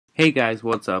Hey guys,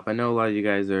 what's up? I know a lot of you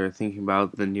guys are thinking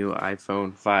about the new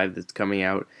iPhone 5 that's coming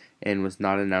out and was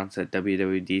not announced at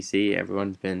WWDC.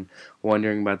 Everyone's been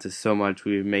wondering about this so much.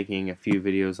 We've been making a few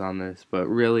videos on this, but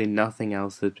really nothing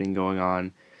else has been going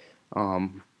on.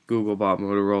 Google bought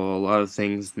Motorola, a lot of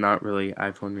things not really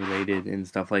iPhone related and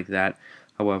stuff like that.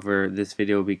 However, this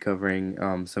video will be covering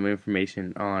some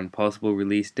information on possible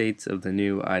release dates of the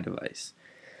new iDevice.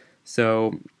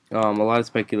 So, a lot of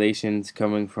speculations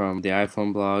coming from the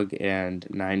iPhone blog and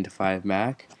 9 to 5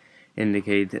 Mac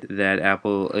indicate that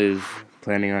Apple is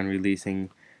planning on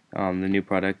releasing the new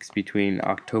products between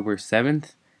October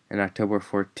 7th and October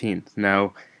 14th.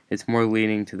 Now, it's more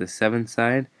leaning to the 7th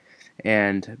side,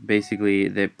 and basically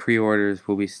the pre-orders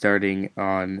will be starting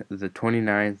on the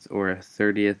 29th or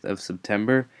 30th of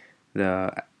September.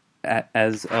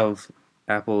 As of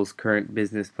Apple's current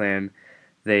business plan,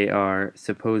 they are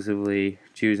supposedly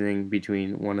choosing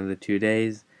between one of the 2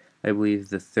 days. I believe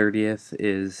the 30th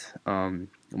is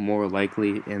more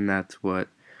likely, and that's what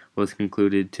was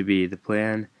concluded to be the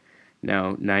plan.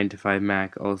 Now, 9 to 5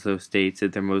 Mac also states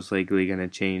that they're most likely going to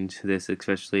change this,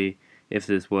 especially if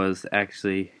this was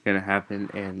actually going to happen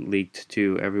and leaked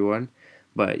to everyone.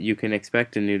 But you can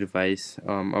expect a new device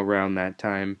around that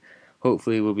time.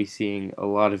 Hopefully, we'll be seeing a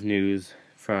lot of news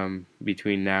from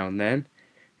between now and then.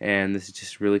 And this is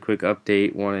just a really quick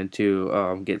update. Wanted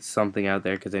to get something out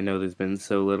there because I know there's been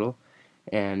so little.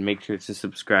 And make sure to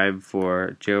subscribe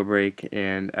for jailbreak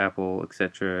and Apple,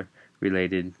 etc.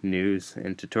 related news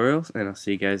and tutorials. And I'll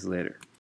see you guys later.